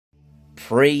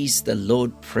Praise the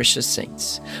Lord, precious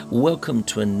saints. Welcome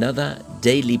to another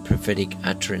daily prophetic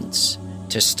utterance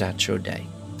to start your day.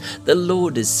 The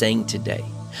Lord is saying today,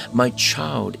 my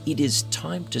child, it is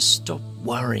time to stop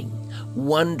worrying,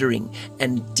 wondering,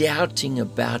 and doubting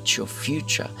about your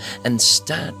future and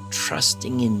start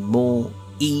trusting in more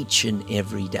each and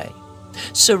every day.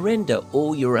 Surrender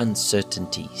all your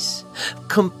uncertainties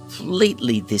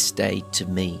completely this day to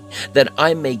me, that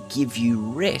I may give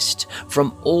you rest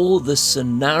from all the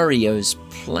scenarios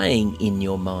playing in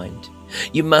your mind.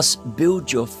 You must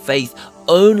build your faith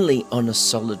only on a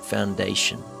solid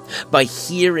foundation by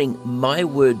hearing my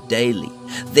word daily.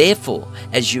 Therefore,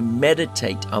 as you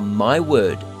meditate on my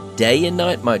word day and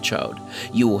night, my child,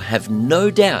 you will have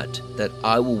no doubt that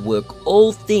I will work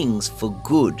all things for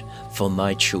good for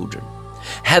my children.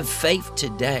 Have faith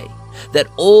today that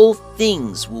all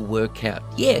things will work out.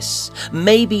 Yes,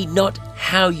 maybe not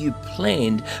how you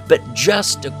planned, but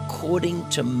just according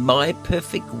to my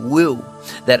perfect will,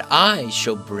 that I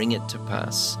shall bring it to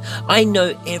pass. I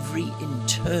know every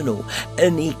internal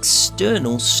and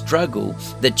external struggle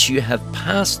that you have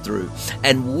passed through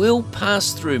and will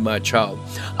pass through, my child.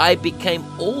 I became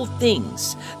all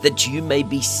things that you may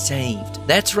be saved.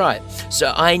 That's right.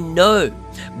 So I know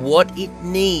what it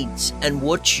needs and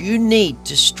what you need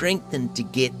to strengthen to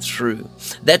get through.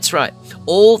 That's right.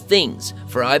 All things,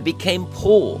 for I became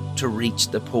poor to reach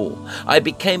the poor. I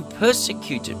became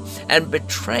persecuted and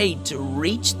betrayed to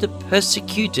reach the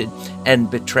persecuted and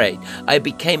betrayed. I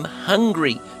became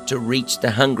hungry to reach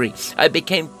the hungry. I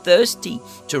became thirsty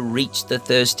to reach the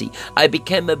thirsty. I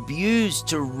became abused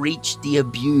to reach the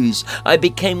abused. I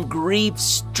became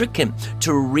grief-stricken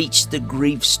to reach the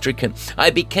grief-stricken. I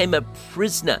became a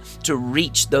prisoner to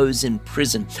reach those in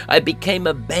prison. I became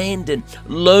abandoned,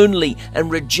 lonely,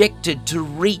 and rejected to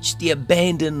reach the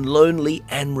abandoned, lonely,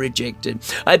 and rejected.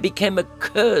 I became a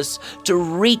curse to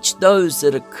reach those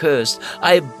that are cursed.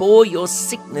 I bore your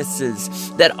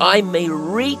sicknesses that I may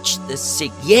reach the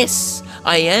sick. Yes,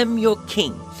 I am your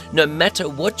king. No matter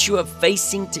what you are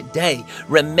facing today,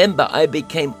 remember I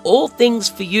became all things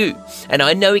for you, and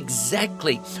I know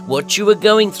exactly what you are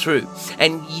going through.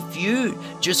 And if you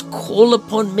just call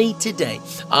upon me today,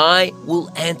 I will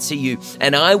answer you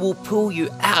and I will pull you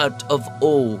out of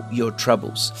all your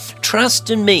troubles. Trust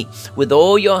in me with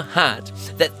all your heart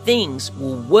that things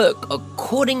will work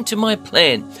according to my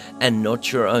plan and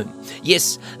not your own.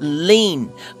 Yes,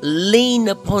 lean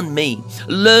upon me.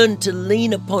 Learn to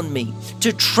lean upon me,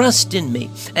 to trust in me,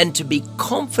 and to be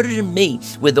confident in me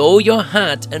with all your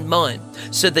heart and mind,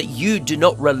 so that you do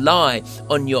not rely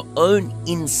on your own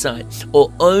insight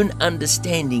or own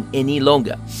understanding any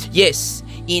longer. Yes,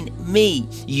 in me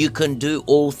you can do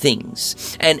all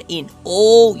things, and in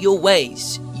all your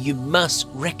ways you must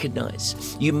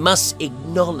recognize, you must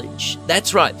acknowledge.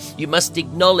 That's right, you must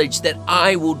acknowledge that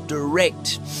I will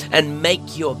direct and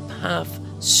make your path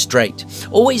straight.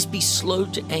 Always be slow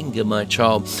to anger, my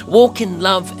child. Walk in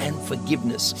love and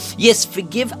forgiveness. Yes,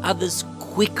 forgive others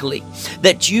quickly,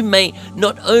 that you may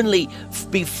not only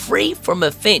be free from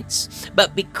offense,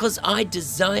 but because I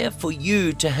desire for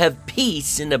you to have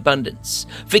peace in abundance.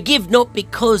 Forgive not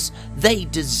because they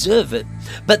deserve it,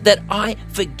 but that I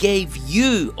forgave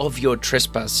you of your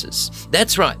trespasses.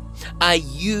 That's right. Are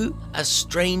you a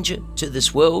stranger to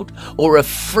this world or a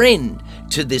friend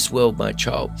to this world, my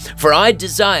child? For I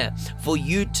desire for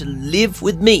you to live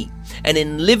with me, and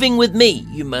in living with me,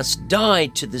 you must die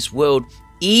to this world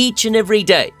each and every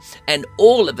day and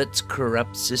all of its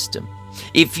corrupt system.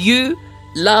 If you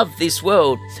love this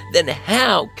world, then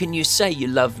how can you say you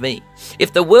love me?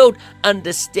 If the world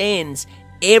understands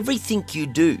everything you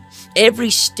do, every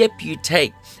step you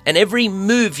take, and every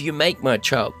move you make, my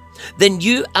child, then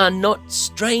you are not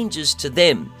strangers to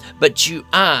them, but you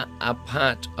are a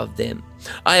part of them.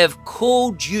 I have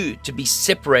called you to be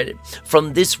separated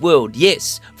from this world.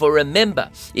 Yes, for remember,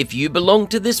 if you belong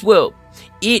to this world,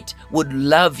 it would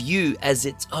love you as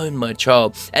its own, my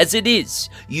child. As it is,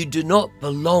 you do not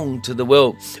belong to the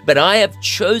world, but I have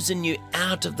chosen you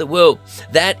out of the world.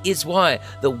 That is why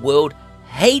the world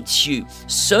hates you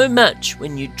so much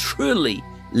when you truly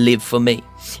live for me.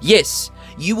 Yes,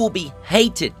 you will be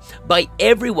hated by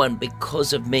everyone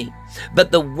because of me,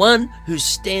 but the one who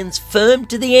stands firm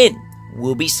to the end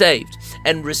will be saved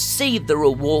and receive the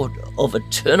reward of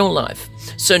eternal life.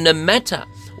 So no matter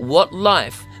what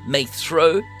life may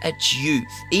throw at you,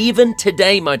 even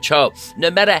today, my child, no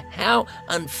matter how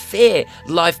unfair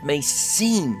life may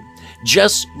seem,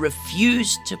 just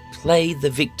refuse to play the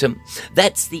victim.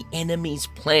 That's the enemy's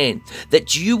plan,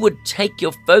 that you would take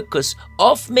your focus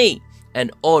off me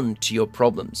and on to your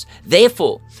problems.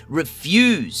 Therefore,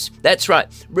 refuse, that's right,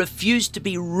 refuse to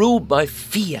be ruled by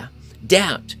fear,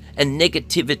 doubt, and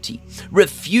negativity.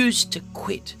 Refuse to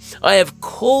quit. I have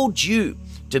called you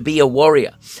to be a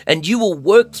warrior, and you will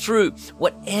work through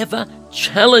whatever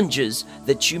challenges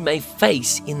that you may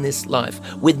face in this life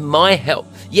with my help.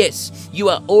 Yes, you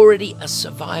are already a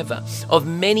survivor of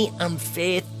many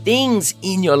unfair things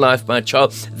in your life, my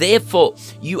child. Therefore,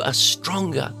 you are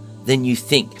stronger than you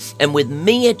think. And with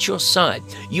me at your side,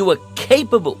 you are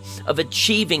capable of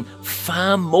achieving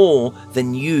far more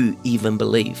than you even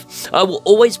believe. I will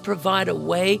always provide a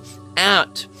way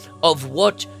out of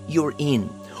what you're in,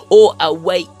 or a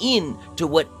way in to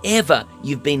whatever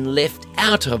you've been left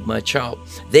out of, my child.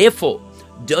 Therefore,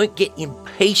 don't get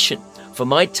impatient, for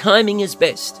my timing is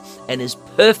best and is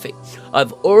perfect.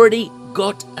 I've already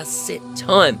got a set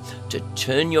time to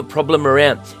turn your problem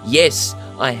around. Yes,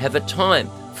 I have a time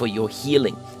for your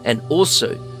healing and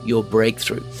also your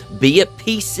breakthrough. Be at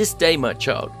peace this day, my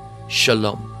child.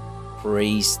 Shalom.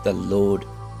 Praise the Lord,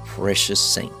 precious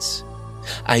saints.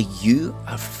 Are you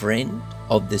a friend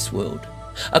of this world?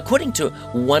 According to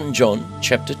 1 John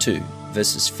chapter 2,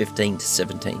 verses 15 to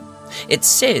 17, it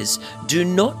says, do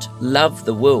not love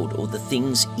the world or the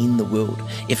things in the world.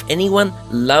 If anyone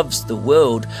loves the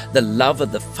world, the love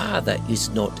of the Father is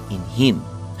not in him.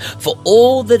 For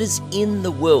all that is in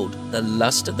the world, the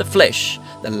lust of the flesh,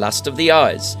 the lust of the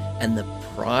eyes, and the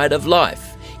pride of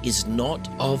life, is not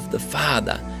of the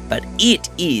Father, but it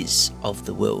is of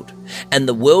the world. And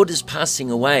the world is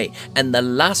passing away, and the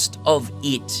lust of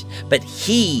it. But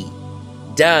he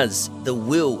does the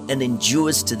will and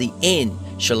endures to the end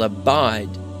shall abide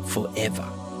forever.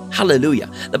 Hallelujah.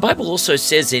 The Bible also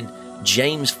says in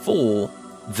James 4,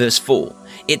 verse 4,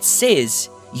 it says,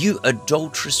 you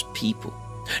adulterous people,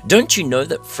 don't you know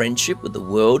that friendship with the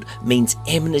world means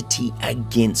enmity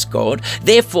against God?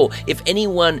 Therefore, if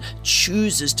anyone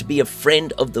chooses to be a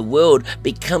friend of the world,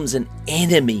 becomes an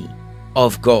enemy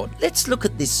of God. Let's look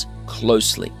at this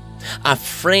closely. A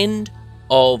friend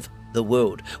of the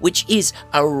world, which is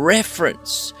a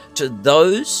reference to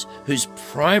those whose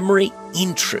primary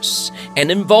interests and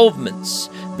involvements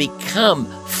become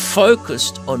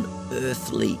focused on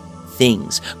earthly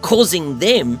things, causing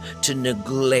them to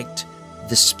neglect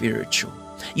the spiritual.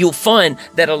 You'll find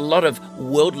that a lot of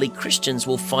worldly Christians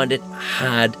will find it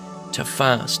hard to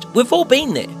fast. We've all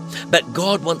been there, but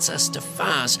God wants us to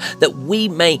fast that we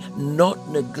may not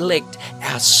neglect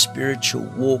our spiritual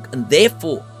walk and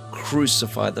therefore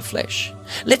crucify the flesh.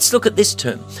 Let's look at this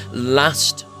term,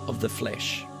 lust of the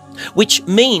flesh, which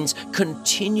means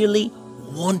continually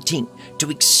wanting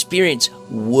to experience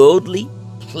worldly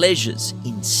pleasures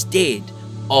instead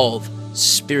of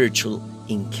spiritual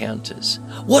encounters.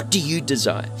 What do you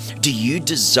desire? Do you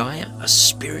desire a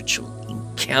spiritual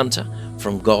encounter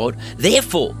from God?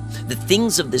 Therefore, the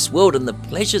things of this world and the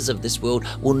pleasures of this world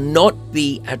will not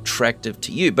be attractive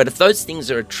to you. But if those things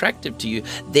are attractive to you,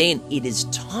 then it is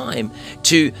time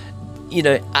to,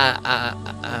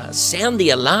 sound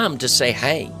the alarm to say,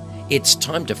 hey, it's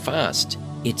time to fast.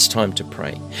 It's time to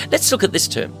pray. Let's look at this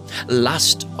term,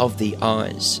 lust of the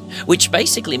eyes, which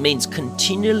basically means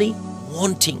continually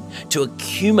wanting to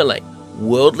accumulate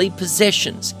worldly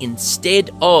possessions instead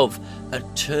of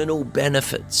eternal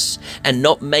benefits and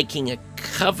not making a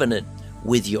covenant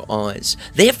with your eyes.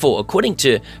 Therefore, according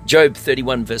to Job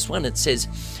 31 verse 1, it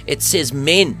says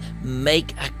men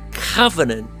make a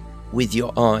covenant with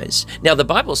your eyes. Now, the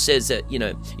Bible says that,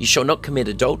 you shall not commit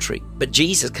adultery. But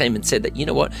Jesus came and said that, you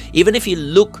know what? Even if you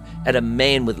look at a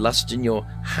man with lust in your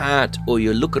heart, or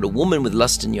you look at a woman with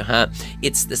lust in your heart,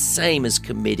 it's the same as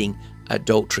committing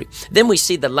adultery. Then we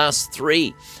see the last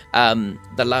three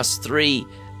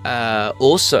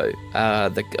also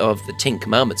of the 10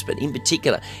 Commandments, but in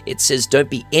particular, it says, don't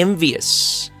be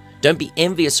envious. Don't be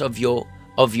envious of your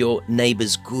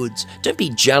neighbor's goods. Don't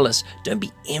be jealous. Don't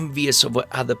be envious of what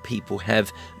other people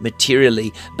have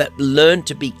materially, but learn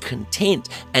to be content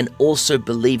and also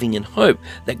believing in hope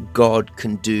that God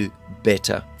can do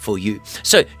better for you.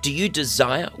 So, do you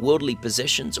desire worldly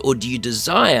possessions, or do you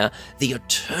desire the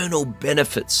eternal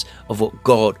benefits of what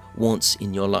God wants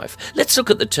in your life? Let's look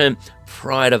at the term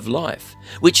pride of life,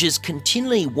 which is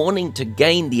continually wanting to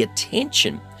gain the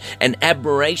attention and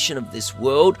admiration of this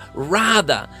world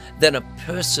rather than a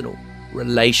personal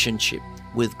relationship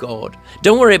with God.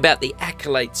 Don't worry about the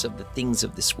accolades of the things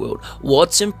of this world.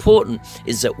 What's important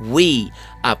is that we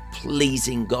are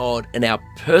pleasing God and our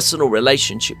personal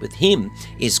relationship with Him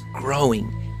is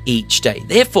growing each day.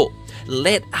 Therefore,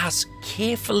 let us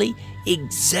carefully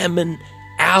examine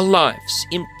our lives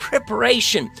in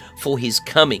preparation for his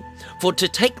coming. For to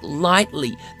take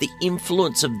lightly the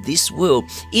influence of this world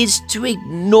is to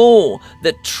ignore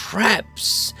the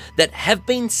traps that have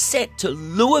been set to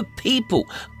lure people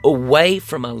away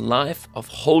from a life of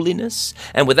holiness.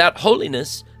 And without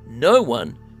holiness, no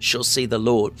one shall see the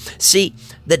Lord. See,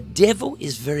 the devil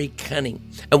is very cunning,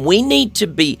 and we need to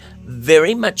be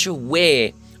very much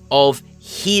aware of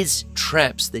his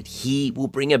traps that he will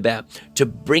bring about to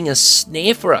bring a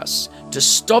snare for us, to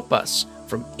stop us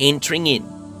from entering in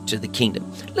to the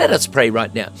kingdom. Let us pray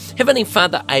right now. Heavenly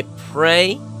Father, I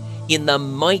pray in the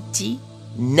mighty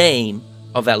name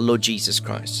of our Lord Jesus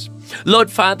Christ. Lord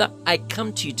Father, I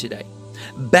come to you today,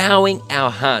 bowing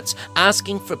our hearts,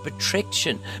 asking for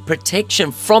protection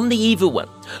from the evil one.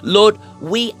 Lord,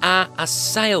 we are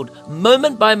assailed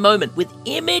moment by moment with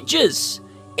images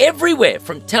everywhere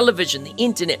from television, the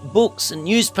internet, books and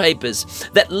newspapers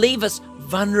that leave us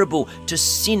vulnerable to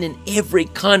sin in every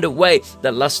kind of way.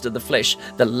 The lust of the flesh,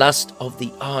 the lust of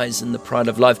the eyes, and the pride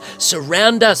of life.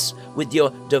 Surround us with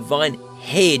your divine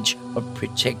hedge of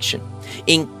protection.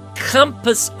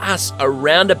 Encompass us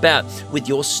around about with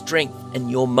your strength and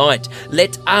your might.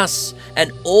 Let us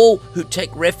and all who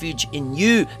take refuge in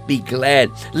you be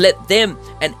glad. Let them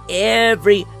and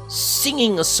every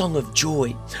singing a song of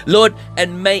joy, Lord,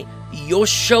 and may your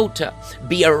shelter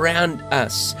be around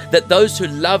us, that those who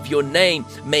love your name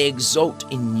may exult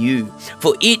in you.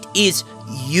 For it is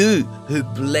you who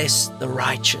bless the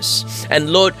righteous.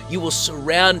 And Lord, you will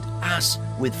surround us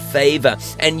with favor,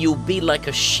 and you'll be like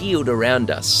a shield around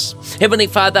us. Heavenly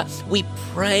Father, we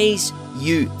praise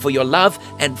you for your love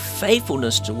and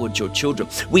faithfulness towards your children.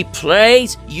 We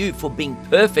praise you for being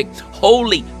perfect,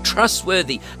 holy,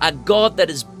 trustworthy, a God that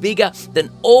is bigger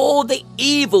than all the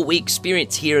evil we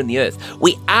experience here in the earth.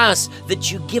 We ask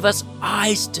that you give us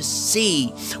eyes to see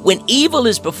when evil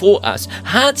is before us,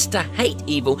 hearts to hate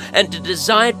evil, and to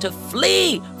desire to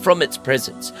flee from its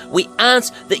presence. We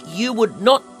ask that you would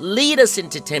not lead us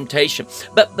into temptation,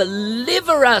 but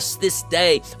deliver us this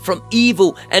day from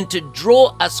evil and to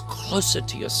draw us closer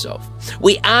to yourself.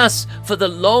 We ask for the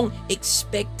long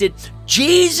expected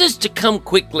Jesus to come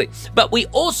quickly, but we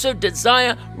also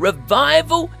desire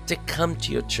revival to come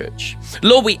to your church.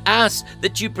 Lord, we ask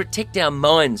that you protect our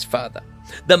minds, Father.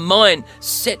 The mind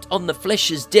set on the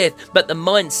flesh is death, but the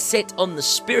mind set on the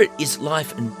spirit is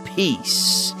life and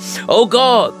peace. Oh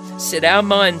God, set our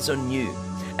minds on you,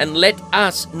 and let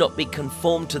us not be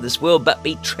conformed to this world, but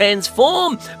be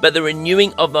transformed by the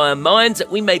renewing of our minds, that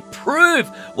we may prove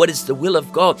what is the will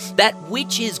of God, that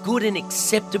which is good and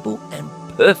acceptable and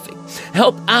perfect.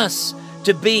 Help us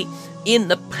to be in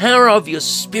the power of your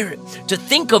Spirit, to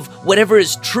think of whatever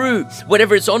is true,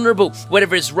 whatever is honorable,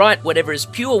 whatever is right, whatever is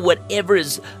pure, whatever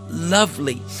is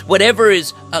lovely, whatever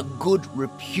is a good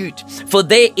repute. For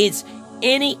there is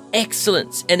any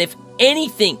excellence, and if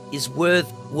anything is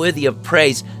worthy of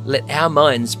praise, let our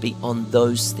minds be on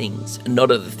those things and not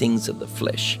on the things of the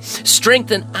flesh.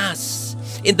 Strengthen us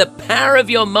in the power of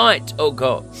your might, O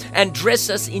God, and dress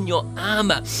us in your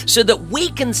armor so that we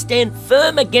can stand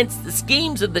firm against the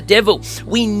schemes of the devil.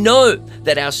 We know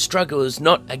that our struggle is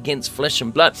not against flesh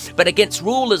and blood, but against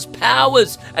rulers,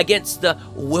 powers, against the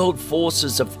world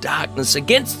forces of darkness,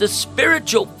 against the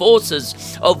spiritual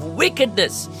forces of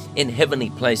wickedness in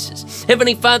heavenly places.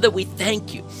 Heavenly Father, we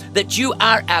thank you that you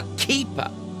are our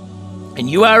keeper and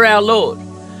you are our Lord,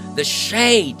 the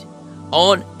shade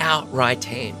on our right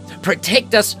hand.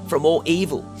 Protect us from all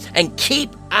evil and keep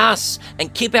us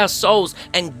and keep our souls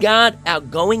and guard our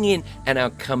going in and our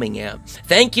coming out.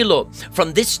 Thank you, Lord.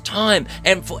 From this time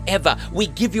and forever, we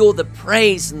give you all the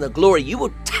praise and the glory. You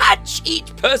will touch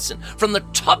each person from the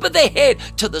top of their head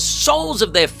to the soles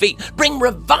of their feet. Bring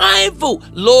revival,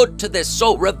 Lord, to their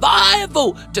soul,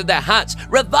 revival to their hearts,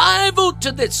 revival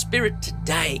to their spirit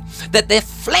today, that their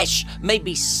flesh may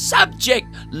be subject,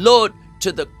 Lord,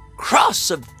 to the cross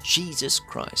of Jesus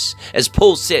Christ. As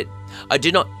Paul said, I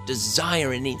do not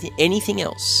desire anything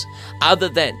else other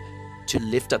than to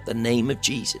lift up the name of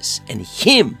Jesus and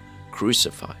him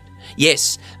crucified.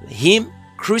 Yes, him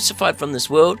crucified from this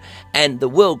world and the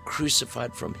world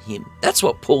crucified from him. That's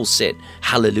what Paul said.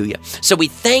 Hallelujah. So we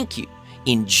thank you.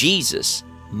 In Jesus'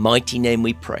 mighty name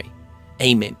we pray.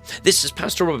 Amen. This is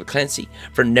Pastor Robert Clancy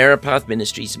from Narrow Path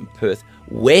Ministries in Perth,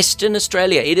 Western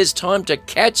Australia. It is time to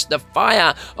catch the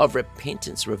fire of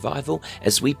repentance revival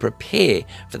as we prepare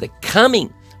for the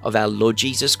coming of our Lord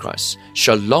Jesus Christ.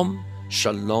 Shalom,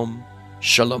 shalom,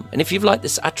 shalom. And if you've liked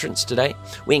this utterance today,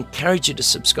 we encourage you to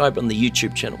subscribe on the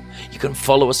YouTube channel. You can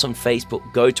follow us on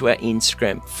Facebook, go to our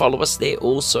Instagram, follow us there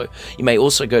also. You may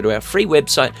also go to our free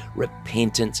website,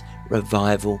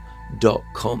 repentancerevival.com.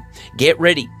 Get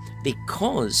ready,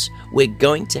 because we're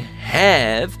going to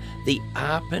have the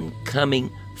up and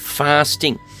coming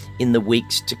fasting in the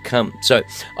weeks to come. So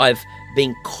I've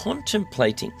been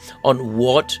contemplating on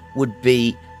what would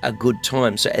be a good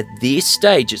time. So at this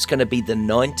stage, it's going to be the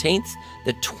 19th,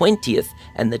 the 20th,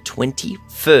 and the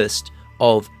 21st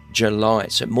of July.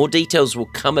 So more details will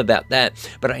come about that,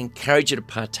 but I encourage you to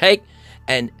partake.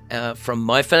 And from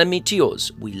my family to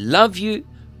yours, we love you.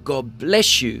 God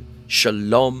bless you.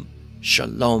 Shalom,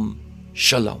 shalom,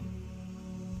 shalom.